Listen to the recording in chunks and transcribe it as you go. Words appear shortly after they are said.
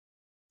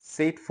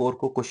Set 4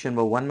 को question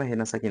number 1 मा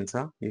हेर्न सकिन्छ.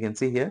 You can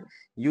see here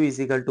u is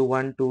equal to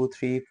 1 2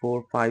 3 4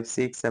 5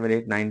 6 7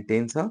 8 9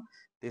 10 छ.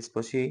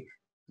 त्यसपछि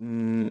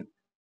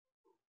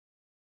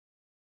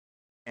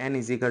n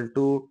इज इक्वल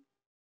टु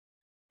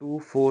 2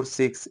 4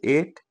 6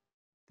 8.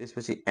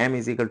 त्यसपछि m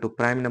is equal to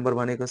prime number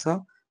भनेको छ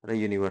र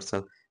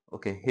universal.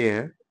 Okay,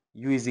 here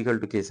u is equal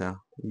to के छ?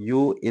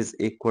 u is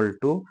equal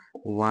to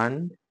 1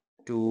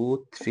 2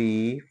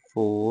 3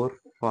 4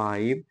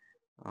 5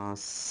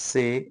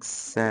 6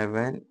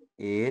 7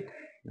 8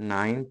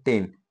 9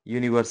 10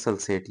 universal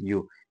set u.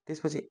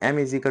 त्यसपछि m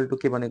is equal to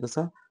के भनेको छ?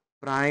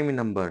 Prime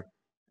number.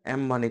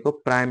 m भनेको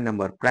प्राइम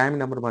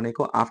नम्बर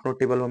भनेको आफ्नो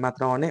टेबलमा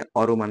मात्र आउने,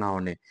 अरूमा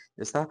नआउने.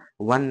 जस्ता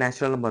 1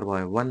 नेचुरल नम्बर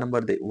भयो, 1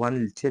 नम्बर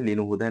 1 चाहिँ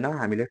लिनु हुँदैन,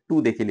 हामीले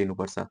 2 देखि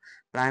लिनुपर्छ.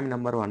 प्राइम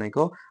नम्बर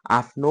भनेको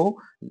आफ्नो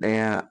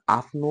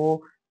आफ्नो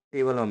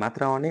टेबलमा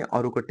मात्र आउने,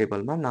 अरूको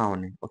टेबलमा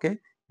नआउने. ओके,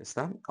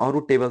 जस्ता अरू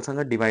टेबलसँग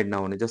डिभाइड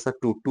नहुने. जस्ता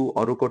 2 2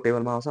 अरूको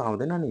टेबलमा आउँछ,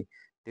 आउँदैन नि,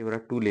 त्यही भएर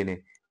 2 लिने.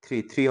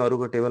 3 3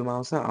 अरूको टेबलमा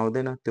आउँछ,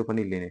 आउँदैन, त्यो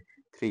पनि लिने.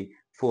 3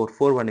 4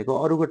 4 भनेको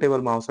अरूको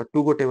टेबलमा आउँछ,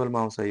 2 को टेबलमा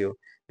आउँछ यो.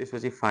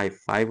 त्यसपछि 5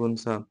 5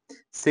 हुन्छ.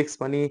 6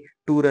 पनि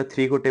 2 र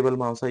 3 को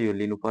टेबलमा आउँछ, यो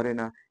लिनु परेन.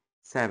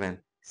 7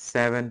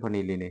 7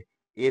 पनि लिने.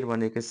 8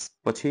 भनेको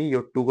पछि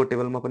यो 2 को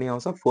टेबलमा पनि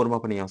आउँछ, 4 मा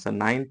पनि आउँछ.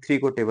 9 3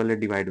 को टेबलले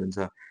डिभाइड हुन्छ.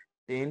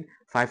 10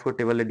 5 को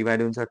टेबलले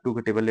डिभाइड हुन्छ, 2 को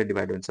टेबलले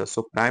डिभाइड हुन्छ.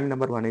 सो प्राइम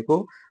नम्बर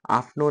भनेको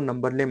आफ्नो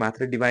नम्बरले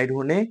मात्र डिभाइड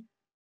हुने,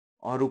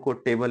 अरूको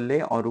टेबलले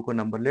अरूको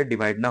नम्बरले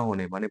डिभाइड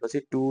नहुने. भनेपछि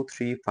 2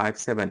 3 5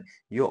 7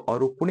 यो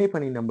अरू कुनै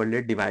पनि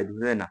नम्बरले डिभाइड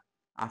हुँदैन.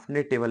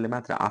 आफ्नै टेबलले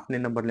मात्र, आफ्नै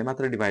नम्बरले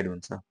मात्र डिभाइड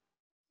हुन्छ.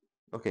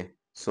 Okay,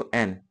 so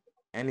n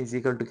is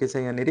equal to के छ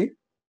यहाँनिर?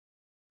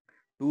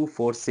 2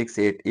 4 6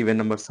 8 इभन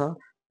नम्बर छ.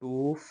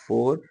 2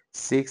 4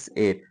 6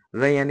 8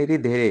 र यहाँनिर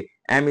धेरै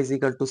m इज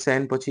इक्वल टु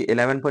 7 पछि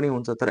 11 पनि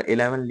हुन्छ, तर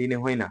 11 लिने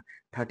होइन,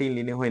 13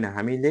 लिने होइन.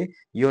 हामीले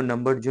यो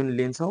नम्बर जुन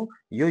लिन्छौँ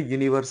यो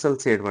युनिभर्सल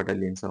सेटबाट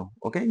लिन्छौँ.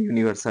 Okay,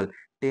 universal.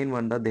 10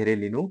 भन्दा धेरै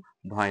लिनु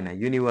भएन,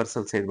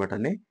 युनिभर्सल सेटबाट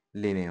नै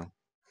लिने हो.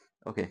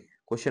 ओके,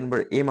 क्वेसन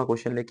नम्बर ए मा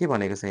क्वेसनले के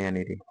भनेको छ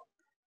यहाँनिर?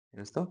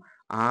 हेर्नुहोस् त,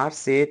 are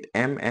set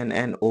m and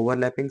n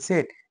overlapping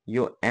set.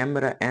 यो m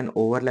र n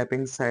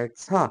ओभरल्यापिङ सेट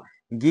छ.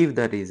 Give the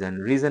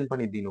reason. रिजन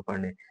पनि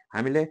दिनुपर्ने.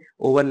 हामीले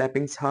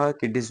ओभरल्यापिङ छ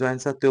कि डिसजोइन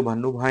छ त्यो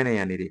भन्नु भएन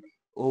यहाँनिर.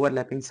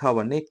 ओभरल्यापिङ छ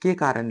भन्ने के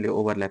कारणले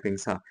ओभरल्यापिङ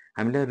छ,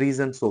 हामीले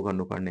रिजन सो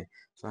गर्नुपर्ने.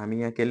 सो हामी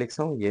यहाँ के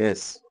लेख्छौँ?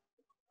 यस,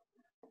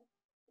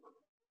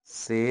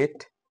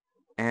 set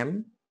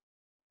m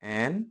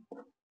and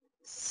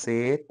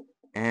set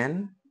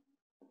n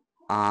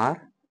are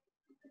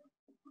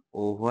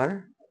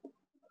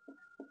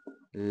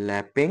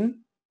overlapping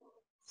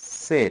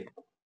set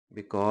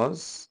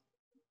because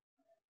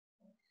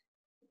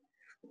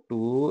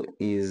 2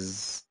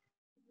 is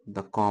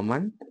the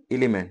common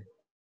element.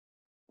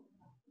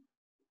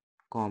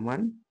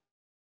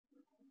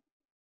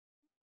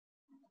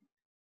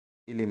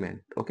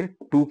 Okay,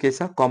 2 के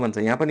छ? कमन छ.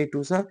 यहाँ पनि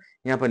 2 छ,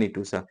 यहाँ पनि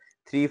 2 छ.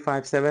 3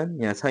 5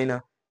 7 यहाँ छैन,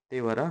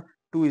 त्यही भएर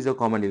 2 इज अ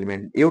कमन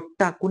एलिमेन्ट.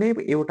 कुनै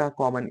एउटा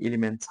कमन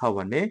एलिमेन्ट छ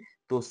भने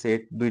त्यो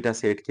सेट, दुईटा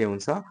सेट के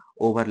हुन्छ?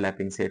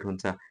 ओभरल्यापिङ सेट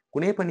हुन्छ.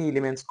 कुनै पनि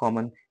एलिमेन्ट्स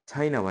कमन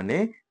छैन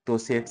भने त्यो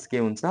सेट्स के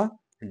हुन्छ?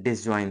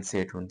 डिसजोइन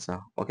सेट हुन्छ.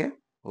 Okay,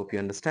 hope you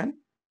understand.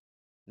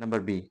 Number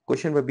be,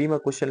 question number be मा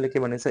क्वेसनले के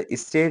भनेको छ?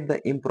 State the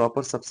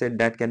improper subset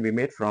that can be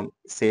made from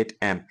set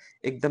m.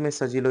 एकदमै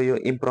सजिलो. यो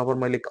इम्प्रोपर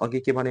मैले अघि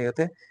के भनेको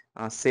थिएँ?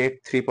 सेट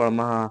 3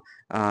 पढमा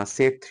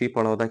सेट 3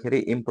 पढाउँदाखेरि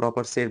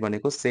इम्प्रोपर सेट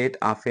भनेको सेट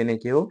आफै नै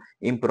के हो?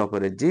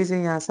 इम्प्रोपर. जे जे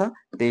यहाँ छ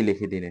त्यही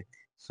लेखिदिने.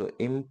 So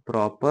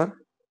improper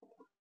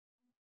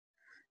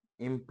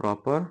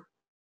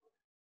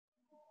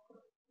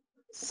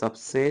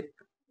subset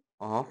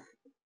of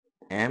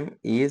m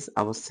is,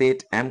 अब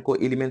सेट m को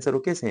एलिमेन्ट्सहरु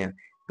के छ यहाँ?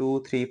 2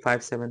 3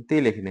 5 7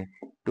 त्यही लेख्ने.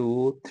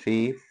 2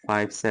 3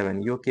 5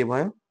 7 यो के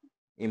भयो?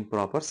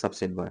 इम्प्रोपर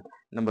सबसेट भयो.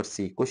 Number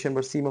C, question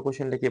number C मा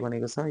क्वेसनले के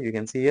भनेको छ? You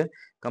can see here,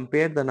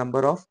 compare the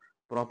number of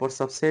proper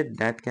subset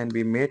that can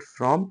be made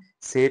from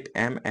set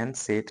m and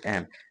set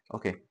m.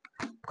 Okay,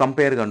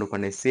 compare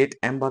गर्नुपर्ने. सेट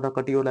m बाट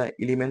कतिवटा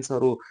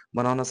एलिमेन्ट्सहरु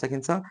बनाउन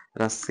सकिन्छ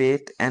र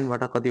सेट n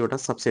बाट कतिवटा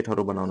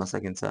सबसेटहरु बनाउन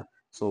सकिन्छ.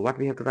 So what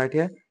we have to right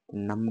here?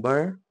 Number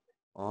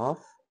of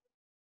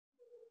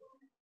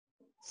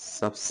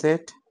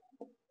subset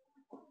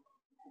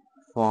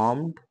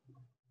formed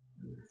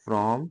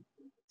from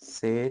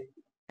set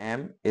m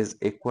is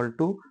equal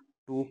to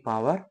 2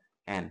 power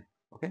n.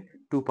 Okay,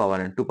 2 power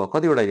n. 2 power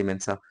कतिवटा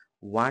एलिमेन्ट छ?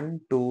 1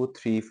 2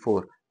 3 4.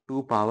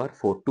 2 power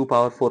 4. 2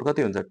 power 4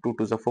 कति हुन्छ? 2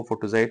 2 4 4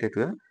 2 8 8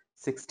 2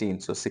 16.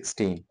 So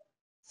 16.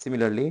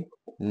 Similarly,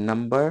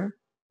 number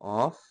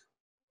of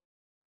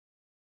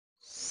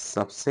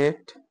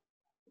subset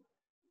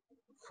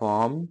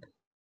formed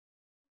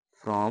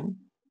from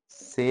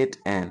set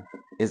n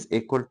is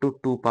equal to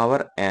 2 power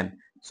n.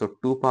 So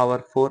 2 power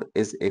 4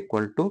 is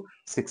equal to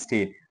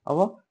 16.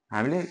 अब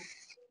हामीले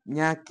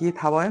यहाँ के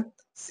थाहा भयो?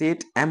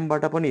 सेट m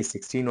बाट पनि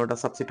 16 वटा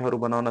सबसेटहरु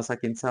बनाउन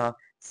सकिन्छ,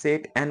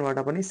 सेट n बाट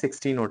पनि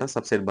 16 वटा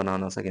सबसेट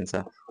बनाउन सकिन्छ.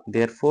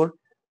 Therefore,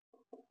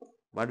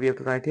 what we have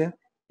to write here?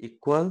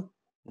 Equal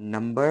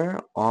number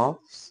of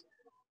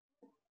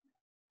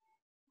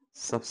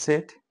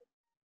subset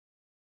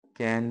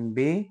can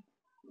be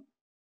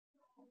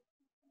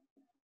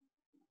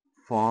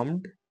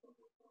formed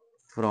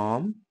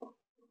from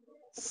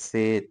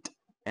set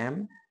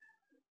M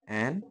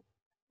and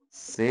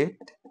set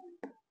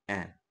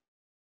N.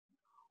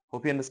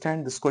 Hope you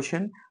understand this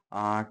question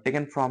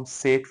taken from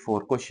set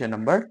 4, question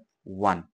number 1.